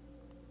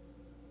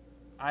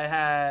 I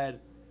had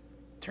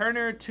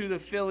Turner to the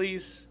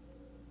Phillies.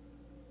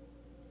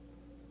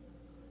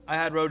 I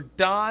had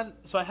Rodon.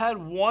 So I had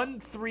 1,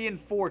 3, and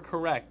 4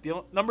 correct.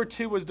 Number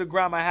 2 was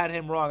DeGrom. I had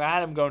him wrong. I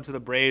had him going to the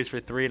Braves for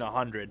 3 and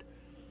 100.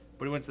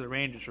 But he went to the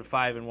Rangers for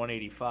 5 and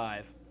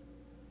 185.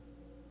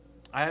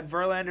 I had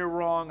Verlander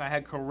wrong. I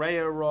had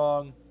Correa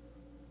wrong.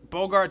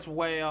 Bogart's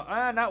way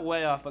off. Not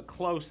way off, but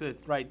close to the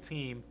right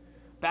team.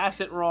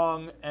 Bassett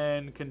wrong,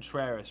 and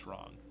Contreras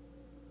wrong.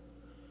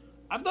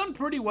 I've done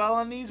pretty well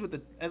on these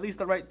with at least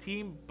the right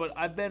team, but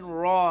I've been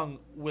wrong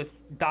with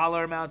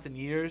dollar amounts and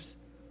years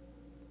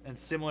and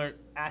similar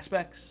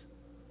aspects.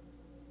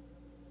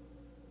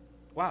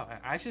 Wow,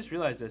 I just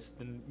realized this.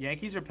 The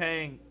Yankees are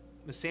paying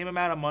the same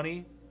amount of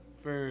money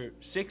for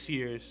 6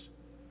 years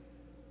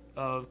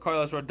of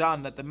Carlos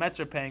Rodon that the Mets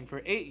are paying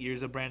for 8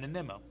 years of Brandon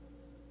Nimmo.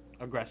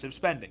 Aggressive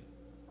spending.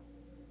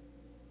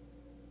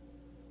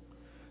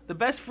 The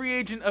best free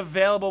agent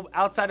available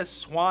outside of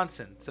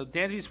Swanson. So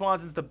Dansby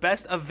Swanson's the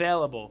best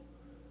available.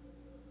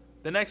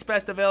 The next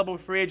best available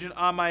free agent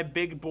on my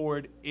big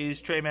board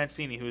is Trey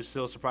Mancini, who is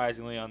still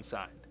surprisingly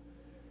unsigned.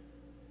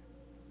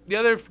 The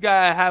other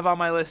guy I have on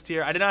my list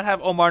here, I did not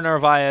have Omar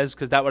Narvaez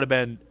because that would have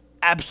been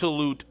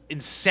absolute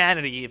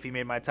insanity if he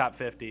made my top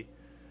 50.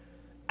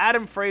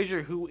 Adam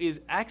Frazier, who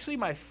is actually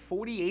my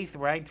 48th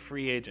ranked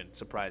free agent,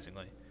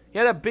 surprisingly. He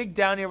had a big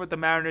down year with the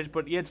Mariners,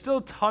 but he had still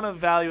a ton of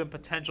value and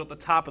potential at the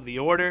top of the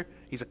order.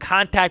 He's a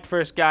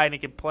contact-first guy, and he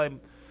can play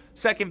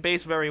second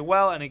base very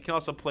well, and he can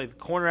also play the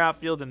corner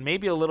outfield and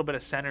maybe a little bit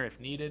of center if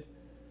needed.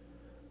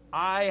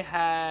 I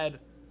had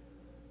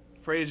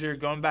Frazier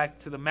going back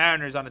to the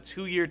Mariners on a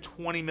 2-year,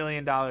 $20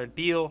 million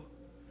deal,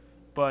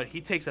 but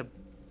he takes a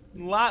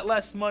lot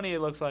less money,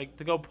 it looks like,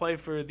 to go play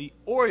for the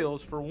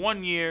Orioles for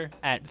 1 year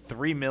at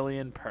 $3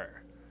 million per.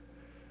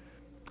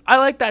 I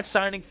like that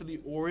signing for the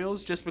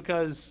Orioles just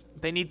because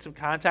they need some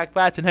contact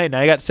bats. And, hey,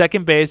 now you got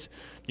second base.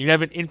 You can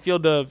have an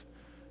infield of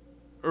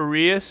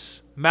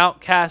Urias,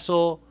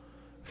 Mountcastle,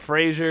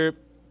 Frazier,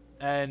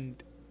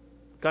 and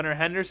Gunnar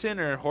Henderson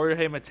or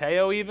Jorge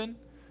Mateo even.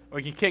 Or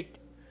you can kick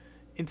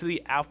into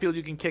the outfield.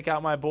 You can kick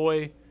out my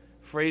boy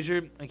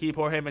Frazier and keep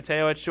Jorge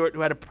Mateo at short,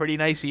 who had a pretty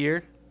nice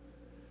year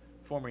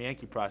former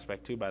Yankee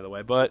prospect too, by the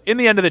way. But in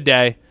the end of the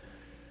day,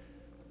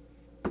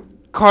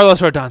 Carlos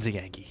Rodon's a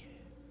Yankee.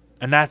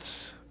 And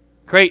that's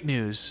great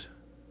news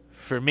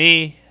for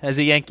me as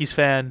a Yankees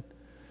fan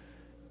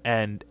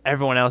and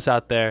everyone else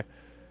out there.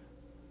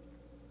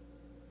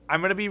 I'm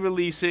going to be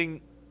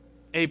releasing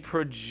a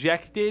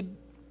projected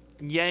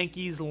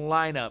Yankees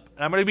lineup.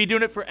 And I'm going to be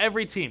doing it for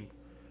every team.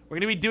 We're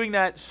going to be doing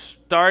that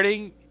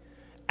starting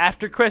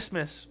after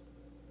Christmas.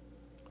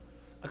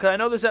 Because I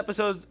know this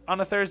episode's on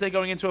a Thursday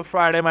going into a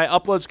Friday. My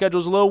upload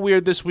schedule's a little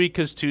weird this week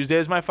because Tuesday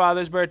is my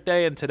father's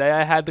birthday, and today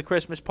I had the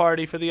Christmas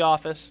party for the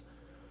office.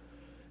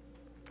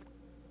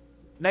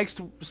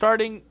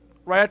 Starting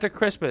right after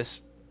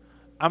Christmas,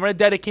 I'm going to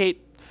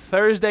dedicate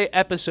Thursday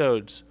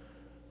episodes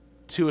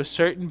to a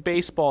certain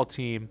baseball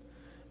team,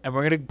 and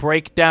we're going to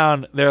break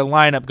down their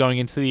lineup going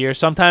into the year.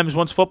 Sometimes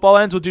once football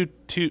ends, we'll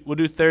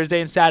do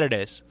Thursday and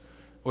Saturdays,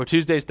 or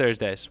Tuesdays,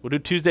 Thursdays. We'll do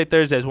Tuesday,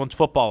 Thursdays once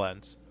football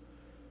ends.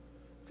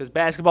 Because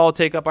basketball will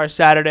take up our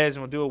Saturdays,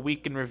 and we'll do a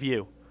week in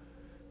review.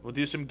 We'll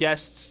do some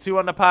guests, too,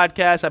 on the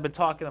podcast. I've been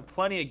talking to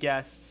plenty of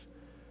guests,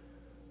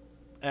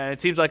 and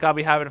it seems like I'll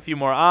be having a few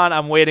more on.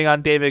 I'm waiting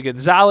on David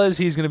Gonzalez.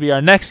 He's going to be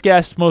our next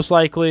guest, most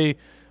likely.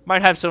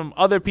 Might have some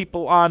other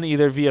people on,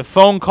 either via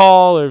phone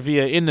call or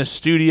via in the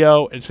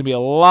studio. It's going to be a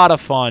lot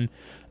of fun.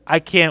 I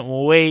can't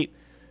wait.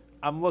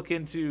 I'm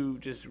looking to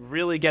just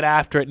really get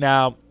after it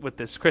now with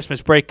this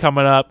Christmas break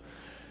coming up.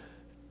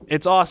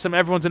 It's awesome.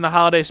 Everyone's in the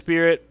holiday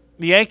spirit.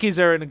 The Yankees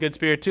are in a good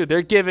spirit, too.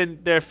 They're giving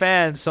their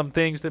fans some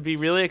things to be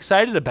really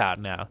excited about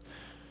now.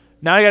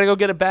 Now I got to go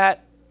get a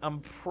bat.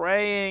 I'm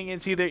praying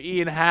it's either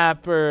Ian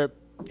Happ or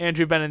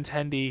Andrew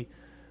Benintendi.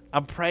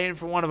 I'm praying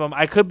for one of them.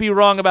 I could be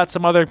wrong about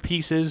some other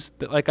pieces.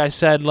 That, like I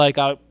said, like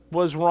I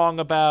was wrong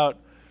about,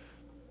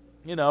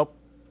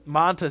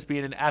 Montas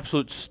being an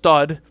absolute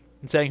stud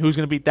and saying who's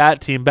going to beat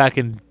that team back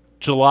in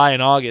July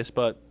and August.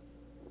 But,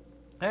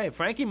 hey,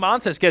 Frankie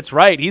Montas gets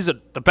right. He's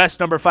the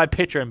best number 5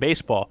 pitcher in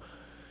baseball.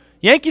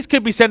 Yankees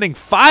could be sending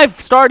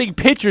 5 starting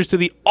pitchers to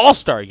the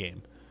All-Star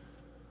game.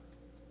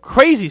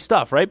 Crazy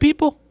stuff, right,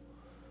 people?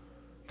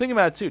 Think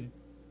about it, too.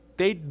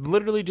 They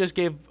literally just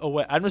gave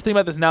away. I'm just thinking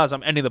about this now as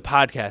I'm ending the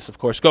podcast, of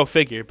course. Go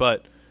figure.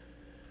 But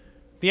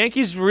the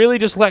Yankees really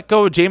just let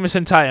go of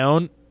Jameson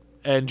Taillon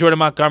and Jordan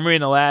Montgomery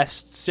in the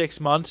last 6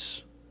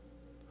 months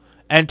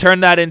and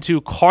turned that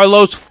into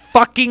Carlos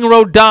fucking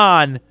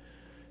Rodon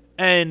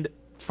and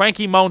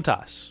Frankie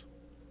Montas.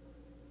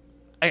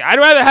 I'd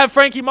rather have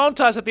Frankie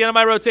Montas at the end of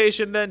my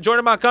rotation than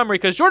Jordan Montgomery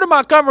because Jordan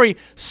Montgomery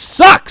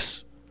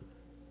sucks.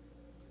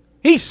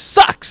 He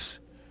sucks.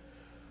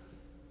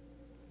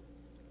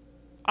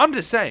 I'm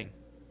just saying.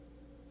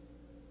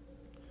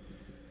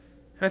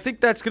 And I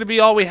think that's going to be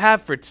all we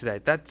have for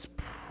today. That's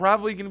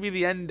probably going to be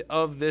the end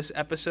of this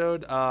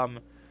episode.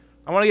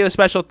 I want to give a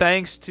special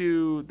thanks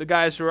to the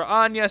guys who were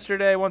on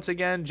yesterday. Once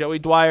again, Joey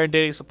Dwyer and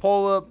Danny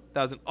Sapola.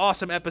 That was an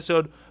awesome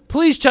episode.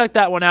 Please check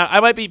that one out. I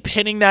might be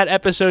pinning that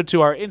episode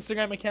to our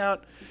Instagram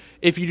account.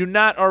 If you do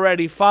not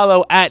already,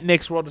 follow at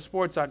Nick's World of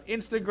Sports on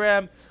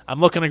Instagram. I'm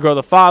looking to grow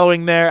the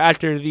following there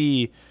after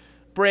the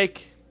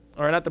break,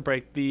 or not the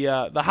break,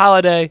 the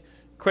holiday,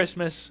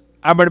 Christmas.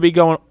 I'm going to be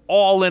going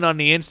all in on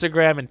the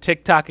Instagram and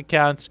TikTok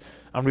accounts.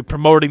 I'm going to be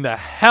promoting the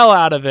hell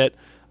out of it.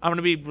 I'm going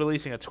to be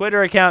releasing a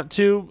Twitter account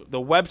too. The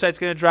website's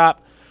going to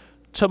drop.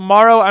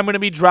 Tomorrow I'm going to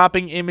be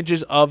dropping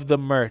images of the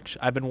merch.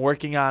 I've been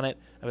working on it.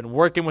 I've been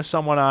working with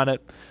someone on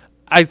it.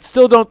 I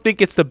still don't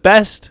think it's the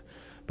best,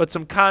 but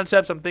some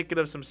concepts, I'm thinking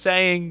of some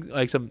saying,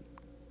 like some,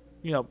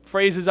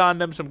 phrases on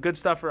them, some good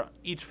stuff for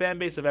each fan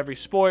base of every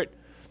sport.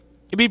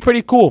 It'd be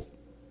pretty cool.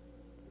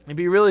 It'd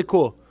be really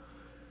cool.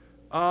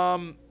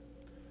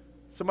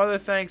 Some other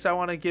thanks I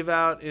want to give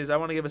out is I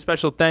want to give a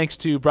special thanks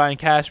to Brian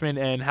Cashman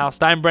and Hal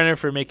Steinbrenner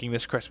for making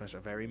this Christmas a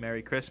very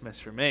Merry Christmas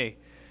for me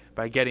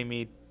by getting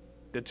me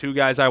the 2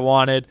 guys I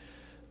wanted.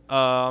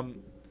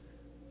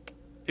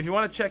 If you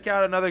want to check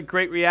out another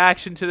great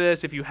reaction to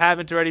this, if you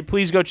haven't already,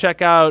 please go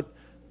check out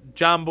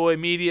John Boy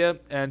Media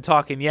and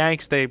Talking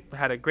Yanks. They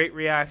had a great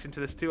reaction to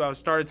this too. I was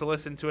started to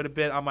listen to it a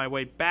bit on my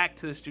way back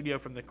to the studio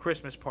from the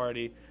Christmas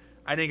party.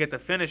 I didn't get to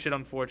finish it,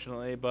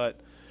 unfortunately, but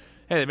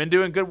hey, they've been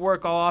doing good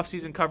work all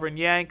offseason covering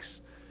Yanks.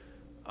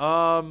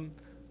 Again,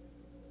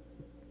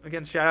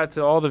 shout out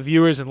to all the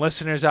viewers and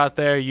listeners out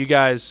there. You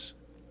guys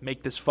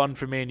make this fun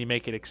for me and you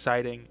make it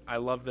exciting. I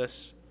love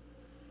this.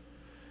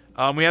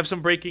 We have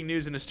some breaking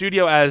news in the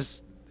studio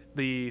as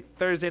the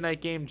Thursday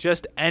night game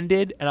just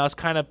ended, and I was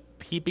kind of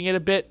peeping it a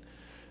bit.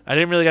 I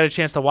didn't really get a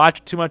chance to watch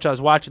it too much. I was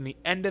watching the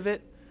end of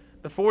it.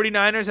 The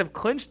 49ers have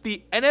clinched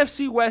the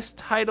NFC West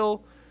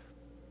title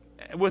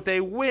with a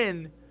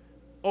win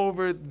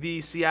over the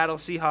Seattle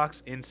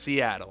Seahawks in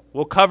Seattle.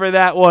 We'll cover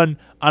that one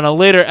on a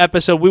later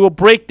episode. We will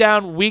break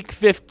down Week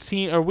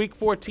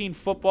 14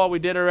 football. We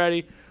did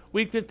already.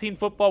 Week 15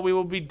 football, we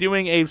will be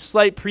doing a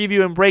slight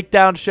preview and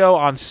breakdown show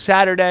on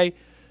Saturday,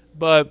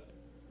 but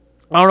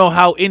I don't know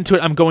how into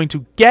it I'm going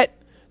to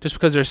get just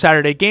because they're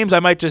Saturday games. I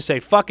might just say,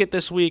 fuck it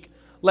this week,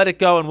 let it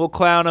go, and we'll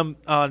clown them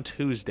on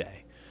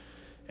Tuesday.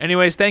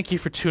 Anyways, thank you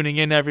for tuning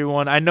in,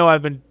 everyone. I know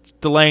I've been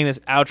delaying this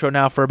outro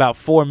now for about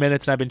 4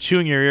 minutes, and I've been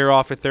chewing your ear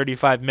off for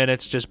 35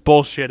 minutes, just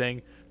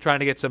bullshitting, trying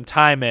to get some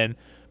time in.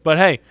 But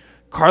hey,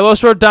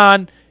 Carlos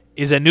Rodon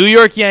is a New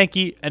York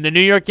Yankee, and the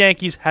New York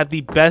Yankees have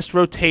the best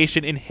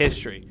rotation in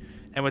history.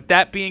 And with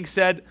that being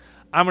said,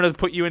 I'm going to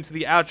put you into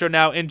the outro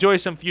now. Enjoy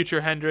some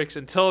future Hendrix.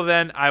 Until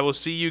then, I will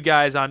see you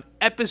guys on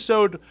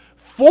episode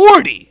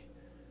 40.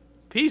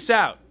 Peace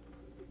out.